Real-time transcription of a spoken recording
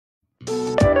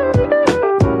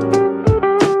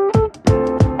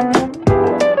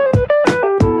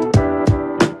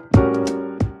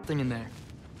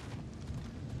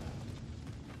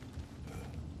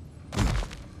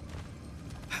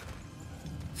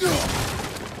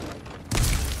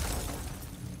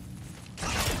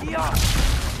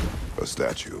A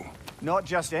statue. Not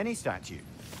just any statue.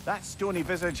 That stony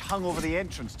visage hung over the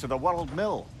entrance to the World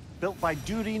Mill, built by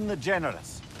Durin the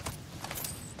Generous.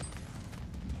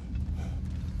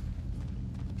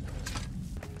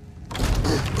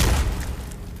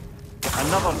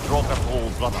 Another Draugr hole,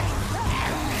 brother.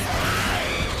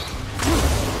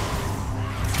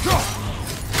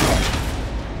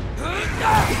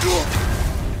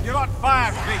 You're on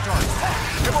fire,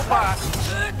 Kratos. Dribble back.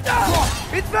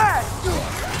 It's back!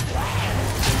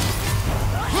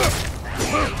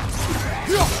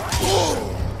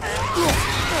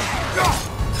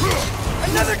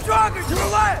 Another Draugr to the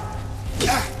left!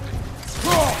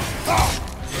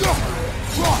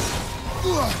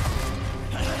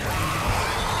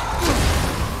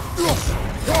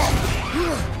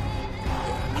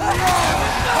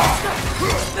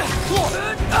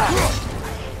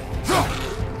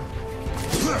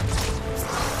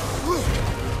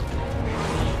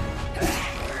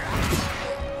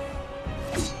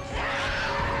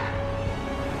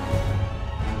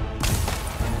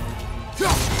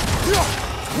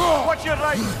 Watch your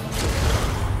right!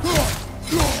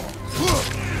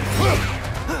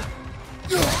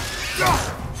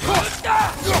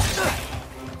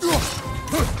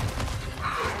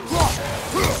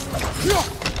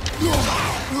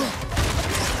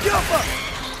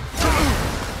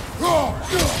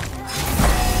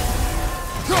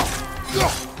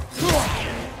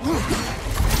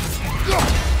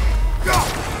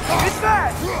 It's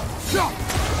back!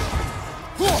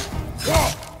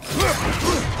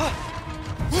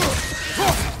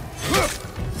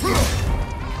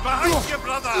 Behind you,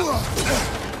 brother!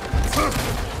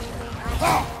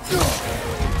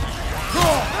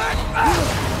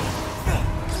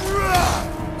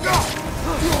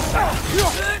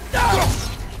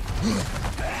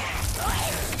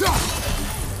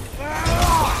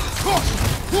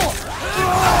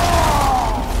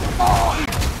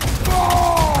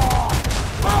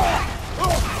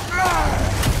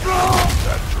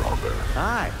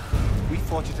 Aye. We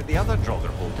fought it at the other Draugr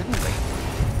hole, didn't we?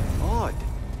 Odd.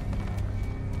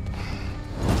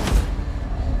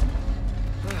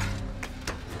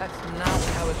 That's not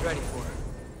what I was ready for.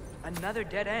 Another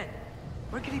dead end.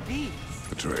 Where could he be?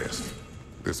 Atreus,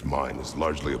 this mine is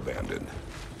largely abandoned.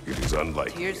 It is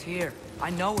unlikely. Tyr's here. I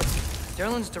know it.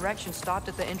 Derlin's direction stopped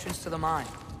at the entrance to the mine.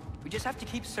 We just have to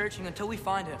keep searching until we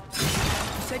find him.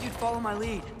 You said you'd follow my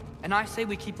lead, and I say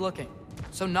we keep looking.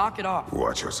 So knock it off.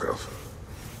 Watch yourself.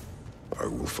 I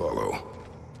will follow,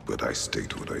 but I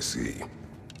state what I see.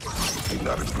 You may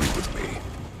not agree with me,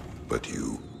 but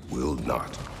you will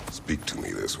not speak to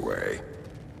me this way.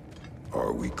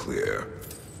 Are we clear?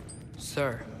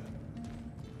 Sir.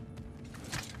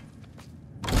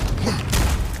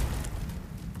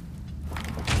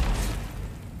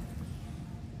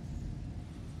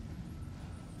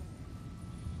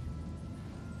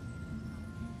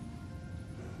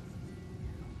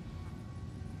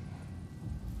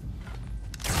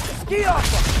 Ski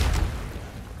off!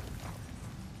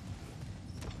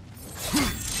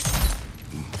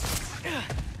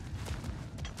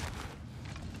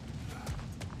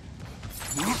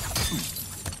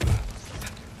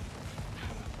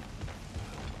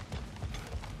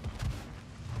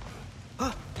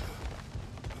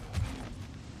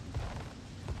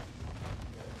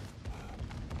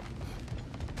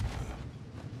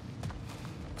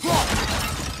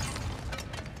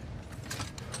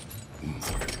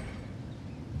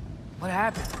 What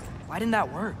happened? Why didn't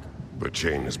that work? The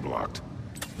chain is blocked.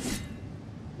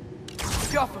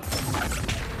 Scuffle!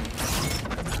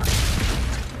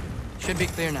 Should be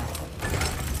clear now.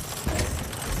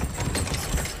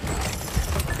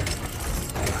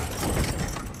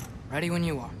 Ready when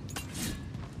you are.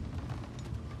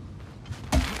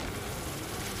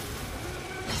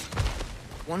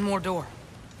 One more door.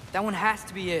 That one has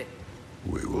to be it.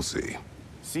 We will see.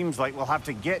 Seems like we'll have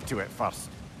to get to it first.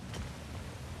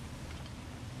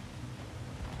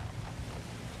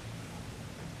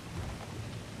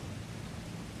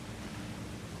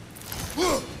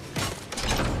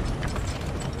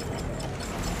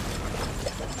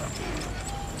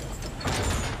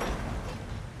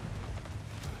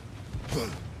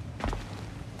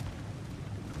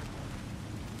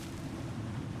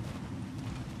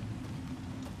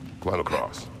 Climb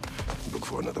across. Look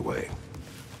for another way.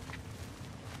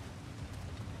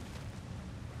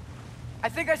 I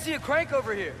think I see a crank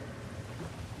over here.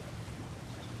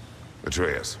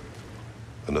 Atreus,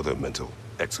 another mental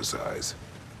exercise.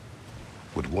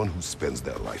 Would one who spends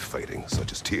their life fighting,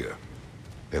 such as Tyr,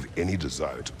 have any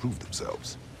desire to prove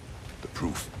themselves? The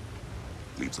proof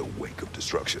leaves a wake of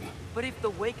destruction. But if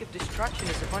the wake of destruction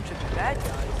is a bunch of bad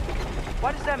guys,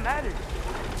 why does that matter?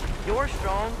 You're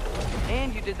strong,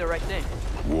 and you did the right thing.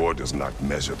 War does not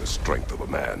measure the strength of a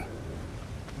man.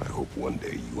 I hope one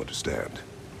day you understand.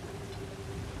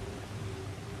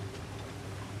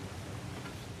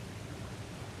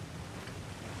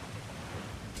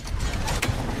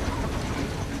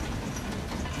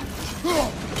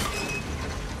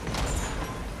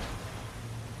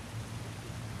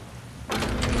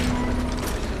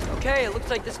 Okay, it looks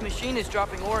like this machine is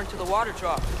dropping ore into the water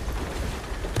trough.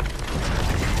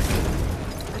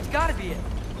 That's gotta be it.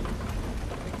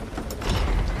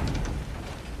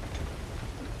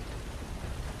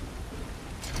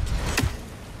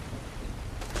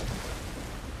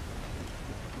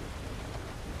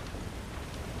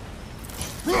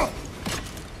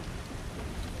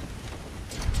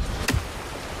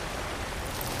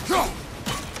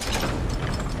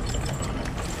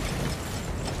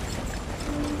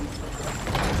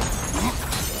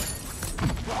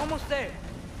 There.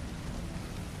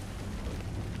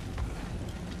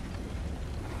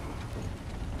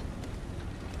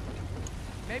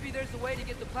 Maybe there's a way to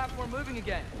get the platform moving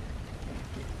again.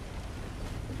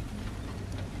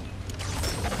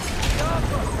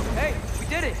 Hey, we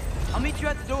did it! I'll meet you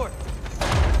at the door.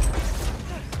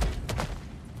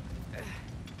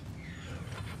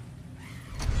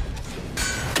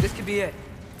 This could be it.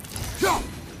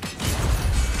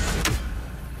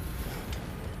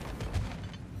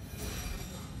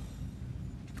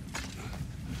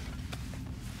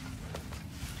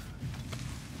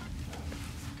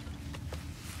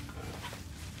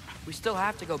 We still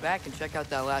have to go back and check out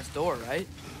that last door, right?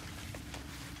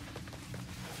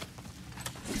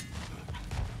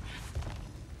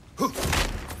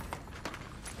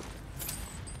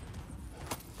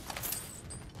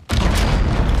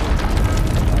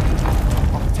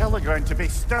 Tell the ground to be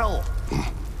still.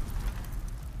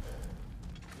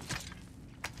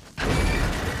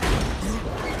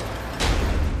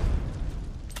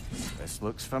 This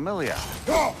looks familiar.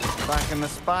 Back in the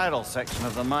spiral section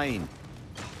of the mine.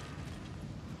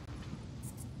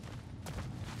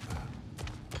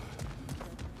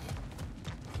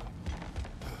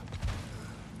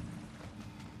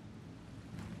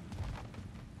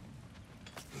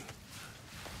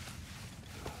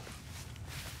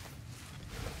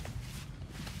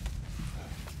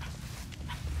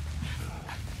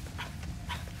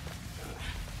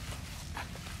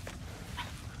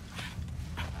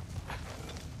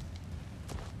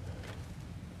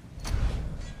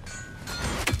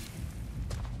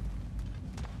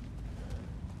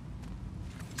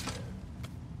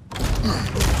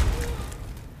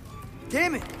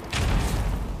 Damn it!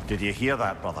 Did you hear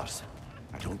that, brothers?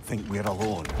 I don't think we're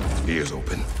alone. Ears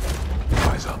open.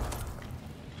 Eyes up.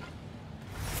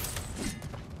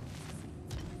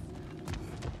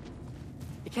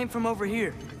 It came from over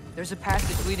here. There's a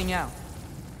passage leading out.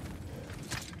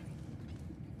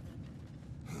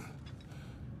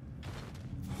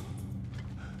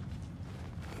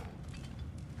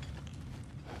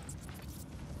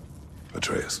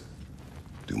 Atreus,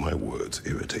 do my words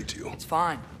irritate you? It's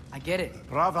fine. I get it.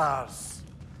 Brothers!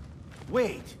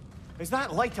 Wait! Is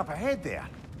that light up ahead there?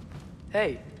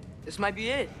 Hey, this might be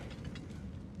it.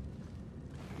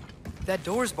 That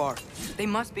door's barred. They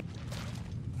must be...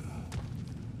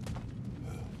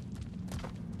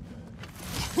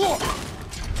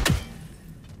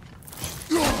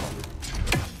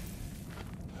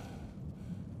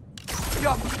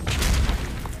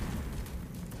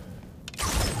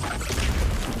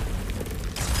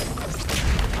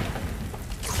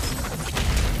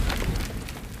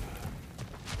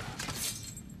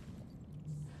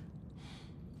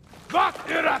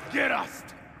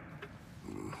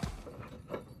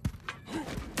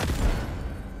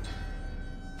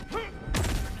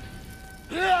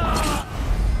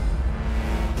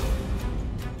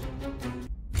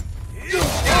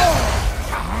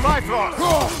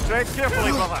 Tread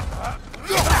carefully, brother.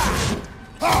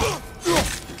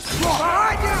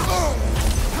 Behind you!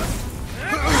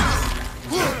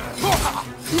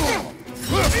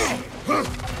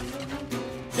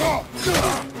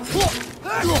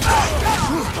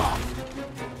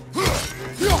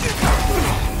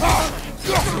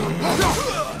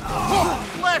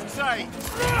 Left side!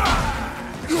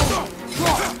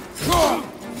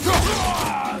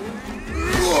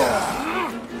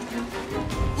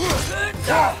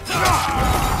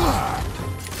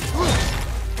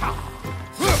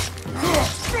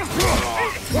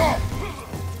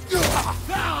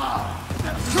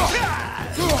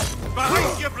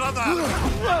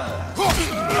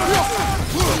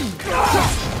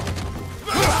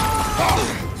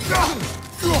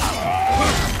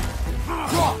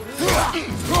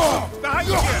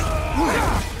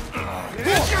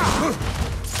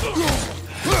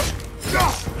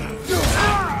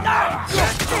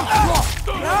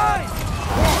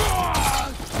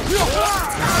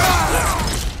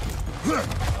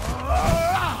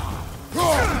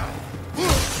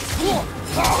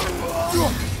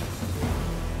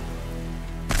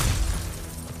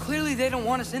 Clearly they don't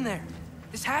want us in there.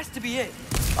 This has to be it.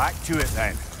 Back to it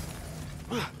then.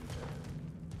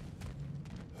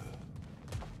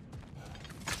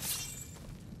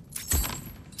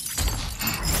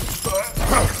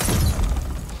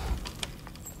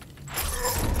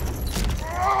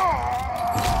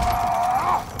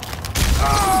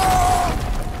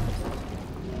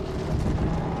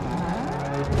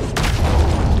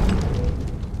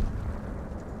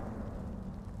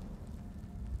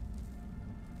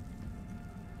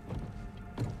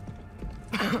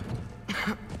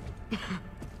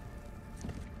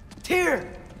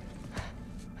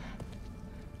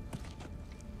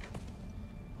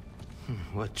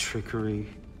 What trickery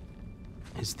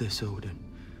is this, Odin?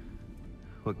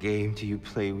 What game do you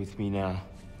play with me now?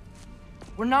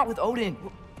 We're not with Odin.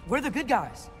 We're the good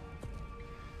guys.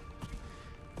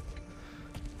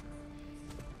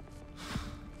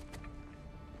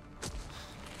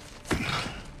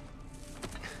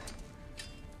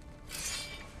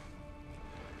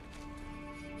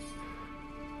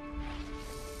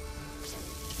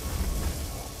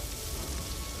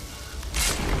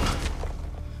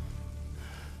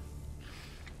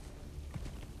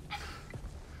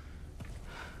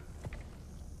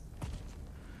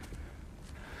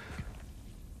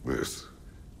 This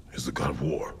is the god of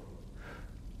war.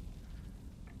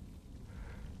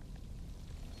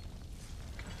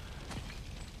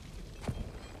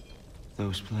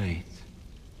 Those blades.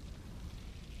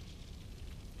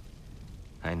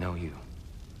 I know you.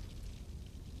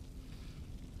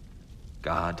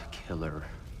 God Killer.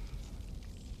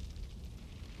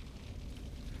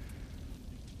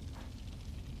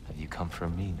 Have you come for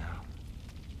me now?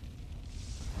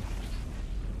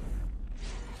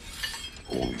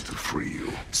 Only to free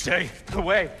you. Stay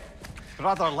away.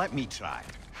 Brother, let me try.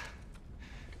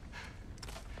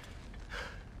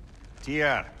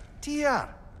 Tyr. Tyr.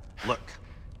 Look,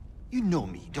 you know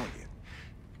me, don't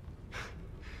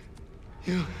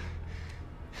you?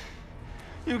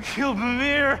 You killed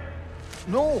Mimir!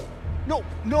 No. No.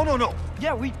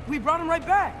 Yeah, we brought him right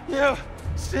back. You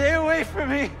stay away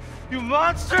from me, you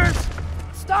monsters!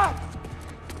 Stop!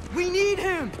 We need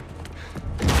him!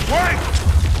 Wait!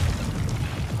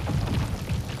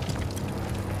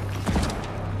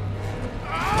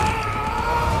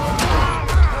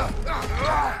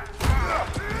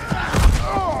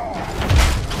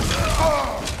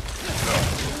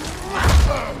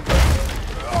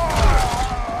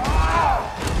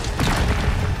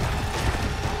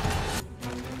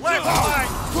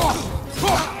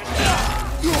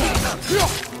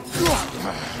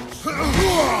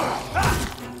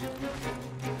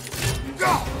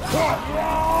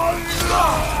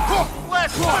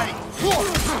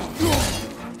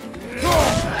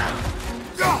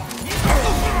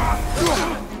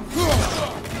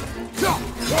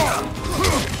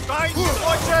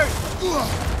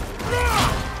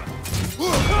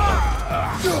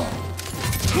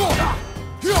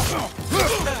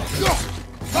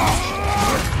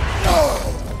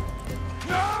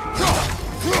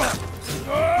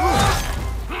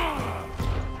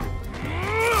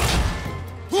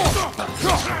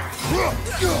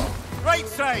 Right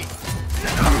side!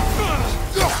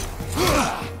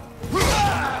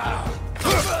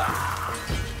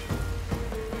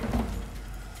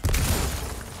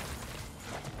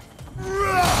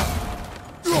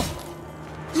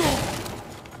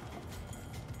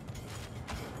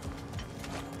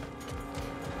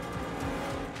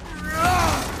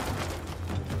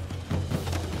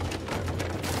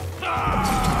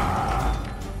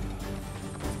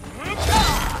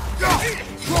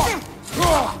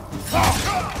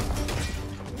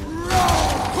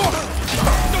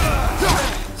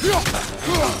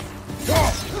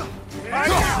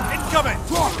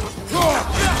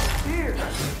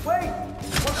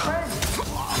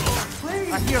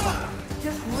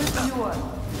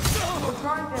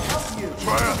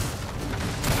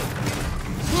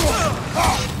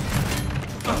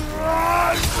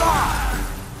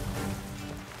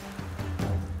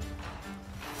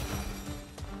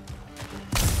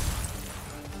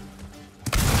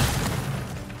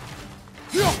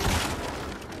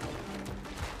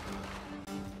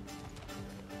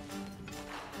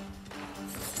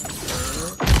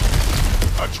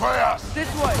 Atreus! This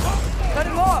way! Cut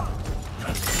him off!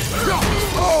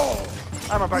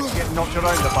 I'm about to get knocked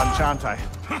around a bunch, aren't I?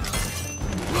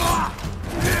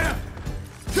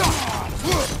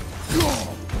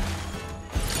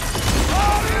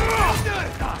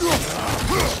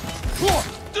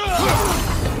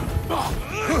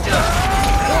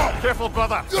 Careful,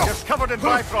 brother. You're covered in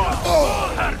bifrost.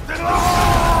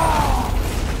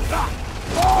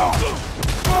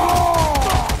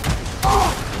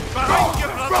 Behind you,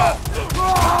 brother!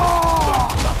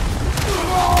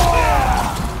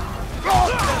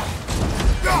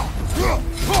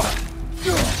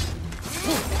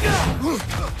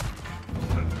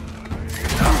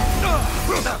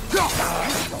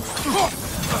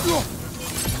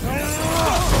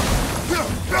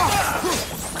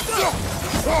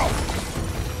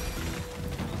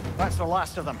 That's the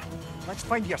last of them. Let's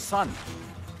find your son.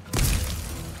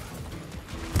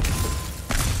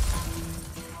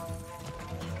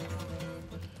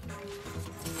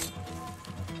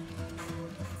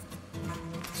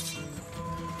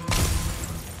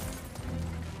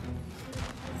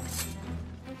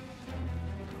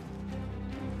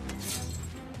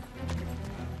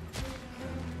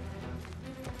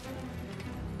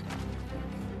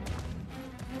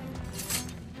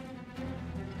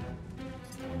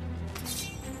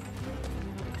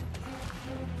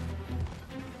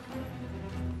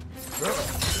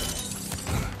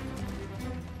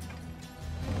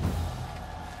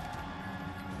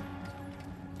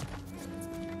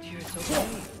 Dear, it's okay.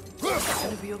 It's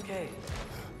gonna be okay.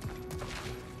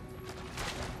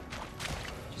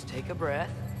 Just take a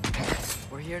breath.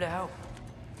 We're here to help.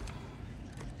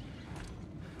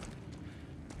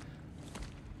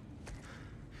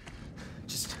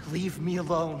 Just leave me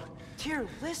alone. Tyr,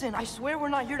 listen, I swear we're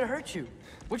not here to hurt you.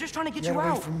 We're just trying to get Get you away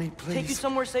out. from me, please. Take you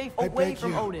somewhere safe, I away beg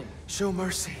from you. Odin. Show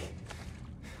mercy.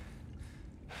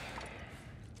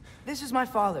 This is my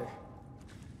father.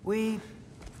 We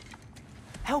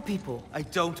help people. I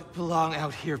don't belong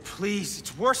out here, please.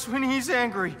 It's worse when he's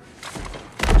angry.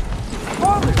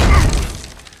 Father!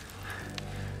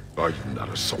 Are you not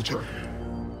a soldier?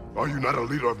 Are you not a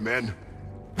leader of men?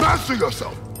 Master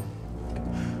yourself!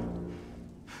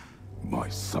 My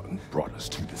son brought us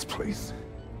to this place.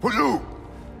 For you!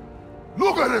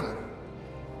 Look at him!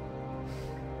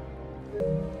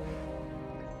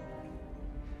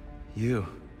 You?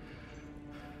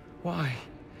 Why?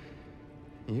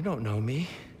 You don't know me.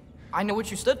 I know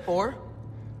what you stood for.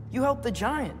 You helped the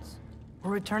giants.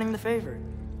 We're returning the favor.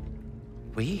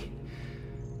 We?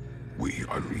 We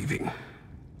are leaving.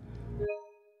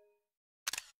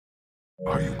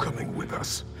 Are you coming with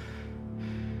us?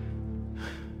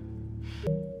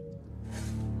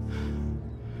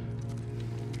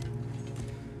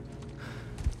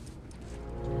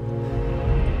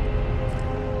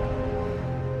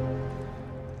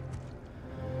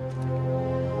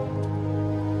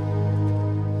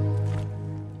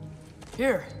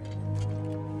 Here.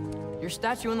 Your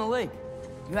statue in the lake.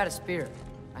 You had a spear.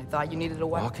 I thought you needed a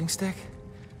weapon. Walking stick?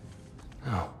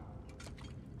 No.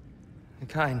 A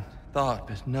kind thought,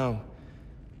 but no.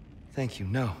 Thank you,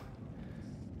 no.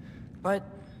 But...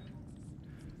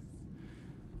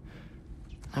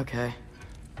 okay.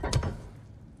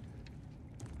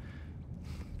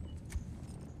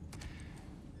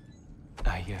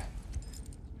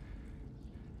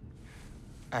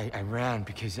 I ran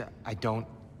because I don't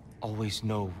always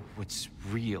know what's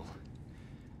real.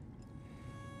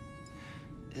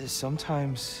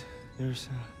 Sometimes there's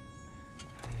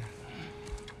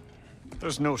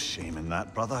There's no shame in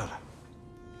that, brother.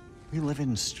 We live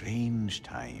in strange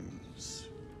times.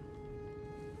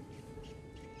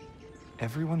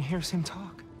 Everyone hears him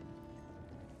talk.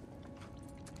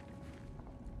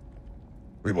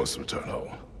 We must return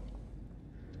home.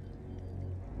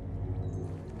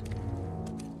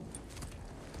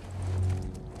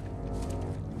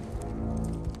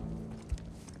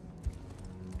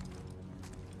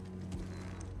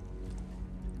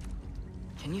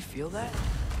 Can you feel that?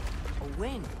 A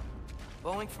wind.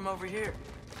 Blowing from over here.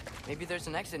 Maybe there's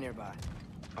an exit nearby.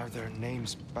 Are there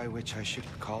names by which I should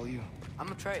call you?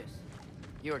 I'm Atreus.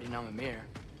 You already know Mimir.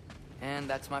 And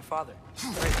that's my father.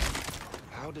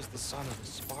 How does the son of a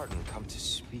Spartan come to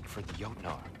speak for the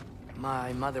Jotnar?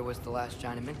 My mother was the last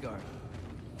giant in Midgard.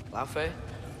 Laufey?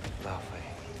 Laufey.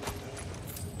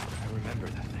 I remember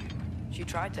that name. She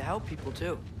tried to help people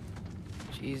too.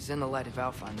 She's in the light of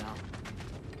Alpha now.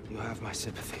 You have my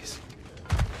sympathies.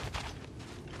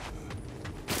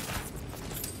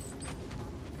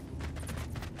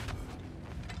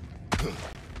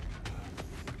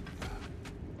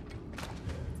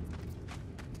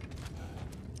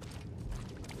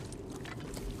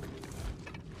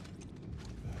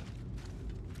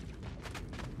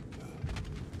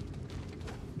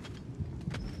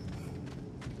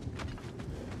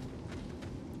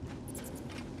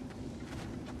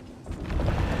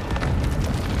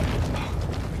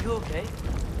 You okay?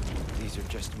 These are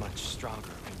just much stronger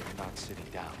when you're not sitting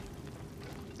down.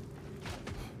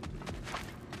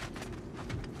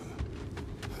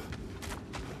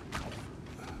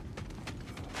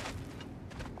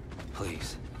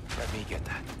 Let me get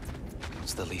that.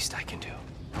 It's the least I can do.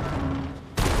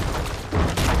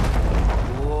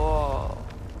 Whoa.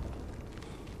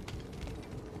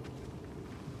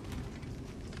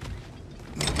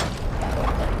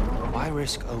 Why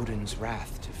risk Odin's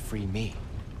wrath to free me?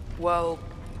 Well,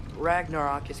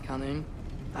 Ragnarok is coming.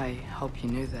 I hope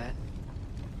you knew that.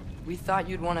 We thought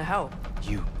you'd want to help.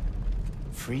 You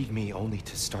freed me only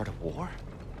to start a war?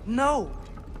 No!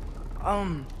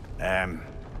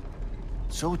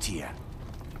 So, Tia,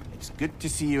 it's good to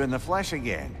see you in the flesh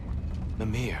again.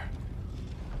 Mimir,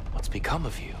 what's become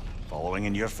of you? Following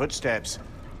in your footsteps.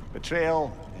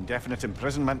 Betrayal, indefinite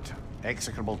imprisonment,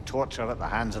 execrable torture at the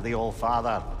hands of the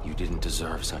All-Father. You didn't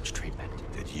deserve such treatment.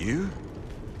 Did you?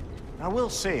 I will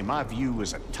say, my view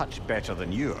was a touch better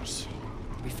than yours.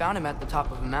 We found him at the top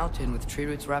of a mountain with tree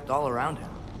roots wrapped all around him.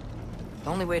 The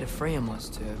only way to free him was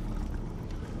to...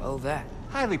 well, that.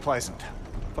 Highly pleasant,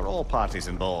 for all parties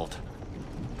involved.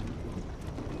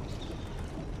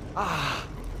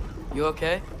 You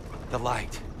okay? The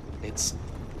light. It's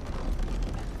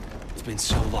been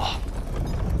so long.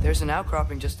 There's an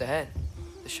outcropping just ahead.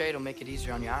 The shade will make it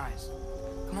easier on your eyes.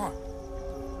 Come on.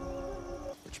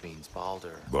 Which means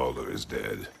Baldur. Baldur is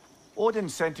dead. Odin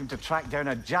sent him to track down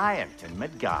a giant in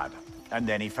Midgard, and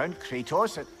then he found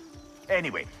Kratos and...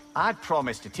 Anyway, I'd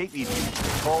promised to take these people to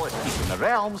the tallest peak in the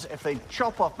realms if they'd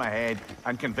chop off my head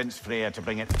and convince Freya to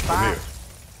bring it back. Here.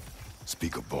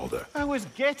 Speak of Baldur. I was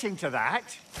getting to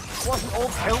that. It wasn't all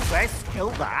kill this,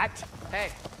 kill that. Hey,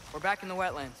 we're back in the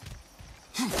wetlands.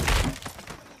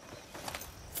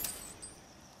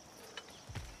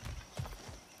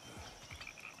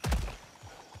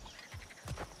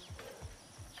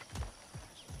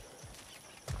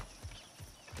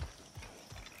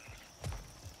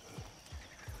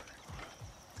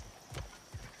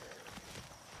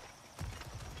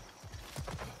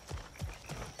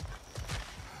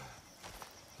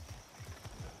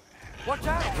 Watch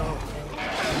out! No.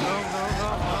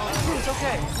 It's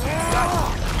okay. Got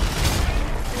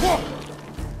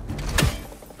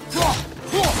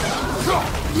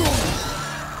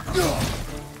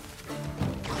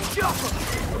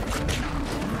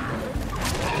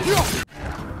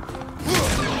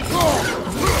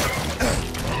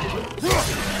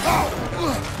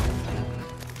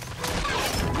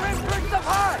Wind brings up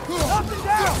high! Up and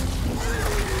down!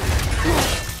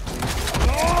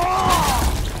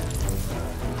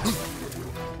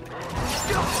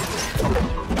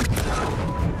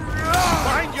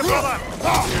 Behind you, brother!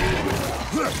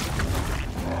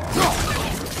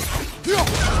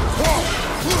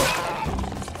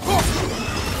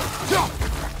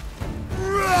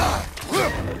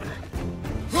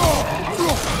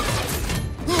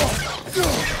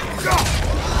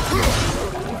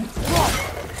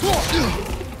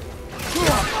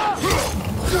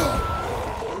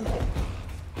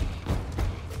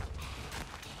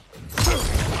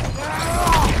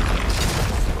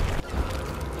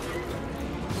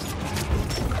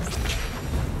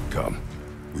 Come.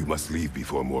 We must leave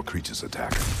before more creatures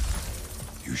attack.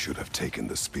 You should have taken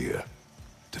the spear.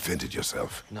 Defended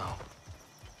yourself. No.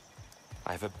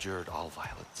 I've abjured all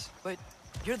violence. But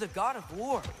you're the god of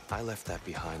war. I left that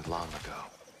behind long ago.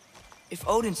 If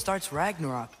Odin starts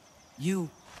Ragnarok, you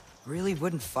really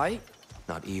wouldn't fight?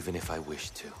 Not even if I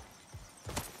wished to.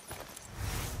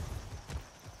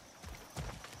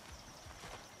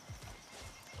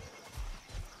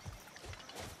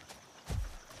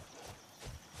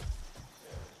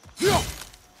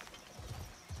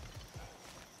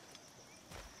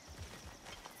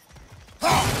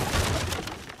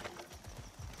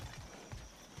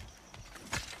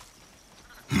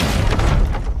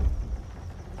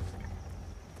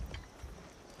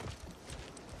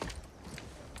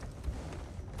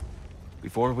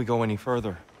 Before we go any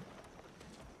further,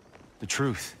 the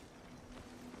truth.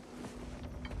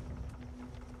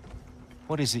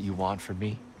 What is it you want from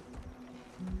me?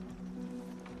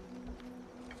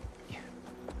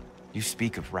 You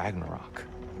speak of Ragnarok.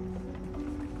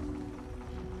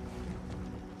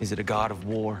 Is it a god of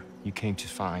war you came to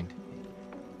find?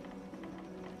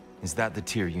 Is that the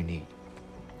tear you need?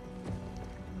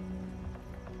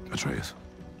 Atreus.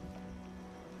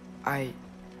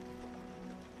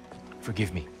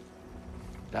 Forgive me.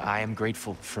 I am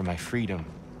grateful for my freedom.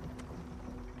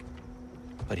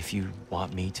 But if you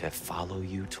want me to follow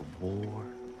you to war,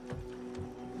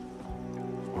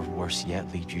 or worse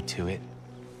yet, lead you to it,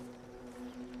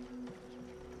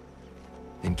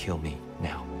 then kill me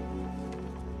now.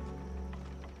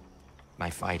 My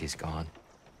fight is gone.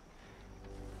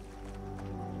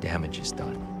 Damage is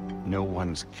done. No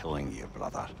one's killing you,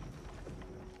 brother.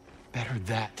 Better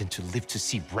that than to live to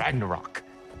see Ragnarok.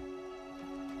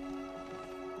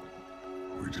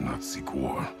 We do not seek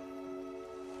war.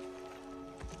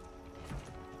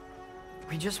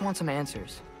 We just want some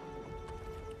answers.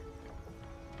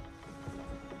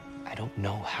 I don't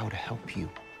know how to help you.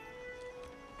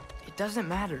 It doesn't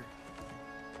matter.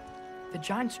 The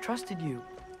Giants trusted you.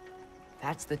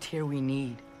 That's the Tyr we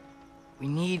need. We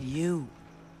need you.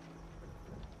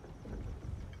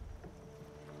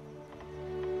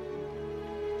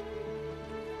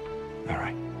 All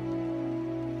right.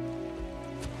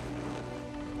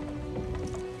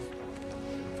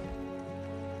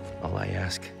 All I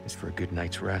ask is for a good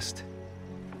night's rest.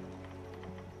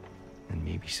 And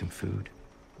maybe some food.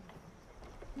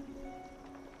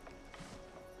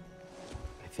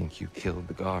 I think you killed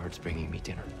the guards bringing me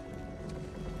dinner.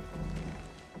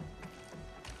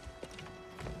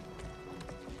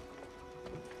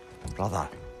 Brother,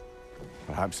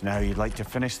 perhaps now you'd like to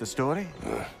finish the story?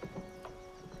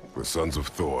 The sons of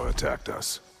Thor attacked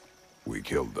us. We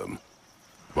killed them.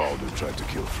 Baldur tried to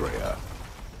kill Freya.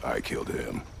 I killed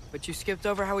him. But you skipped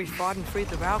over how we fought and freed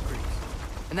the Valkyries.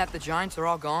 And that the Giants are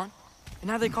all gone. And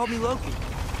now they called me Loki.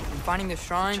 And finding the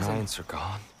shrines Giants are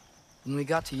gone? When we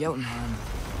got to Jotunheim,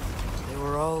 they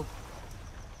were all...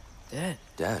 dead.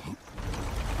 Dead?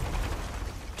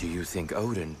 Do you think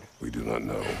Odin... We do not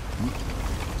know.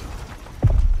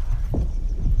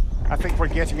 I think we're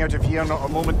getting out of here not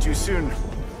a moment too soon.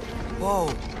 Whoa,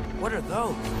 what are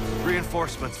those?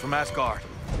 Reinforcements from Asgard.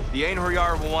 The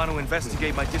Einherjar will want to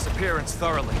investigate my disappearance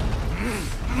thoroughly.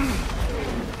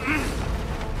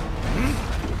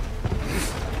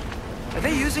 Are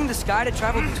they using the sky to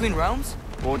travel between realms?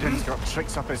 Odin's got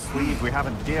tricks up his sleeve we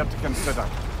haven't dared to consider.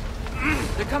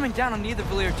 They're coming down on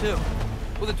Nidavellir too.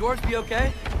 Will the dwarves be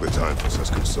okay? The time for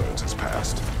such concerns has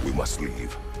passed. We must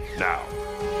leave. Now.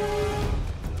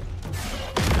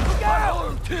 Look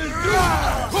out!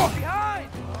 Behind!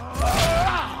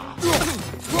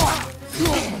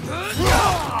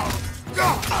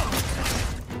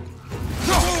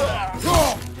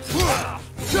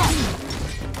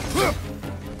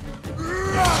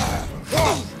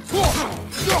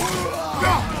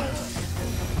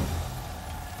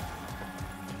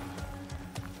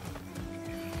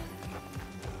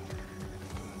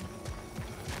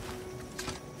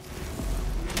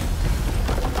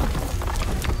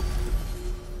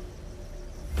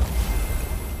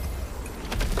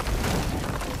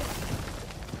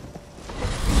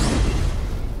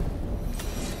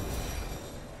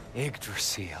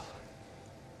 Yggdrasil.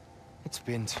 It's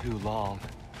been too long.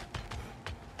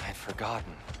 I'd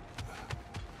forgotten.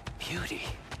 Beauty.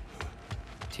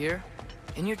 Tyr,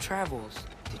 in your travels,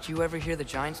 did you ever hear the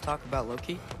Giants talk about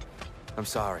Loki? I'm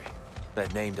sorry.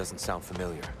 That name doesn't sound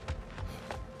familiar.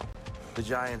 The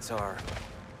Giants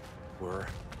were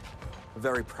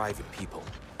very private people.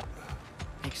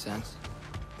 Makes sense.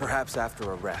 Perhaps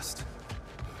after a rest.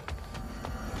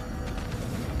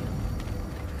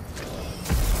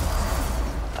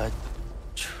 A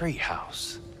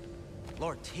treehouse.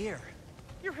 Lord Tyr,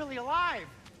 you're really alive.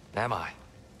 Am I?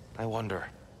 I wonder.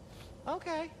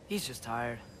 Okay. He's just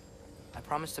tired. I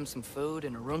promised him some food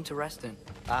and a room to rest in.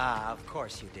 Ah, of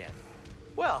course you did.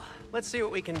 Well, let's see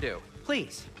what we can do.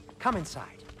 Please, come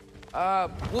inside.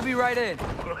 We'll be right in.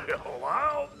 Well,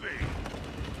 I'll be.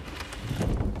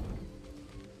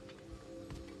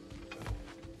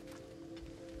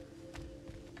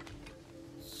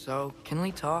 So, can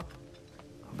we talk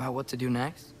about what to do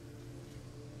next?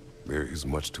 There is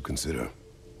much to consider.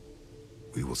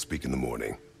 We will speak in the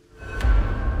morning.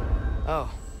 Oh,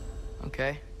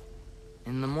 okay.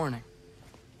 In the morning.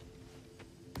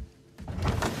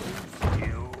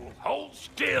 You hold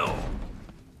still.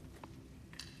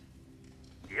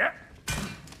 Yep.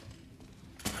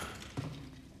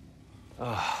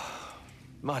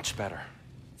 Much better.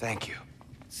 Thank you.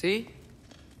 See?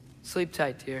 Sleep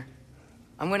tight, Tyr.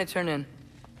 I'm gonna turn in.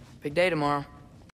 Big day tomorrow.